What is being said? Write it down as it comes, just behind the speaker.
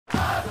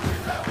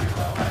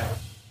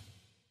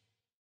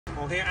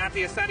here at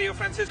the Estadio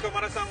Francisco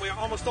Morazan. We are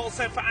almost all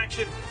set for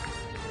action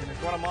in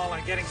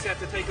Guatemala, getting set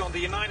to take on the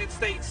United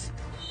States.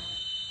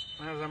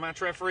 As the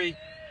match referee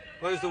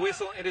blows the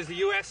whistle, it is the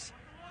US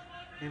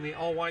in the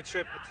all-white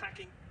strip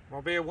attacking.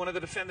 Robert, one of the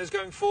defenders,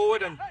 going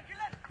forward, and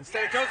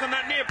instead it goes on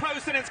that near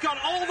post, and it's gone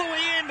all the way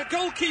in. The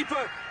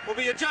goalkeeper will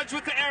be adjudged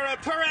with the error.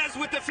 Perez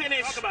with the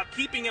finish. Talk about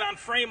keeping it on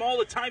frame all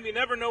the time. You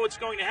never know what's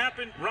going to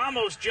happen.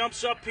 Ramos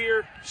jumps up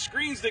here,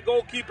 screens the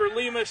goalkeeper,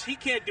 Lemus. He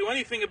can't do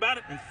anything about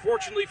it.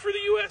 Unfortunately for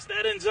the U.S.,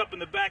 that ends up in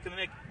the back of the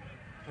net.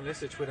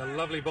 Pulisic with a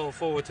lovely ball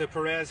forward to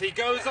Perez. He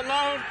goes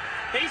alone.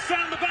 He's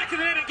found the back of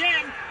the net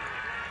again.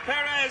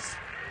 Perez,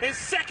 his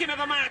second of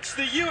the match.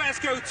 The U.S.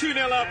 go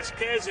 2-0 up.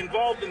 Vasquez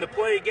involved in the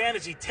play again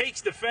as he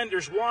takes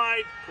defenders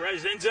wide.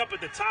 Perez ends up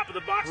at the top of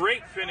the box.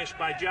 Great finish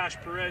by Josh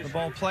Perez. The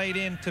ball played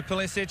in to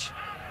Pulisic.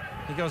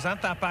 He goes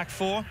at that back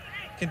four.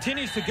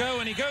 Continues to go,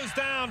 and he goes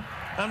down.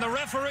 And the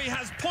referee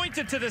has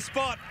pointed to the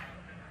spot.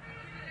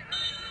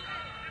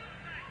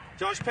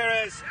 Josh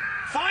Perez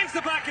finds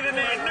the back of the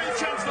net. No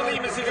chance for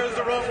Lemus. He goes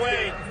the wrong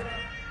way.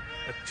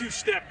 A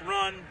two-step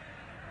run.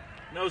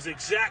 Knows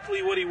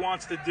exactly what he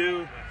wants to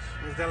do.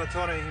 There's De La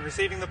Torre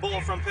receiving the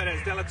ball from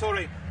Perez. De La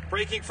Torre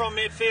breaking from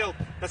midfield.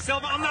 Da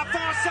Silva on that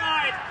far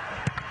side.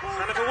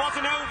 And if it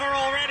wasn't over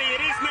already,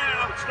 it is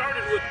now. It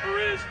started with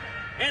Perez,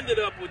 ended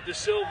up with Da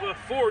Silva.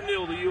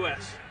 4-0 the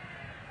U.S.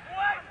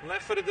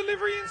 Left for the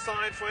delivery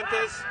inside.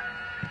 Fuentes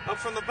up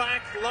from the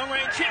back. Long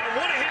range hit. And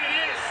what a hit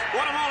it is.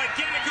 Guatemala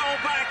getting a goal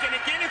back. And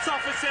again, it's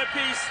off a set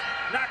piece.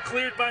 Not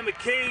cleared by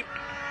McCabe.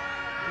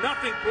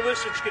 Nothing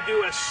Pulisic could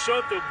do as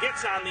Soto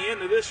gets on the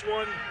end of this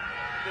one.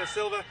 Da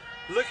Silva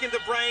looking to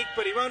break,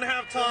 but he won't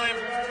have time.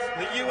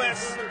 The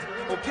U.S.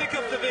 will pick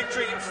up the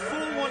victory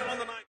 4-1 on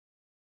the night.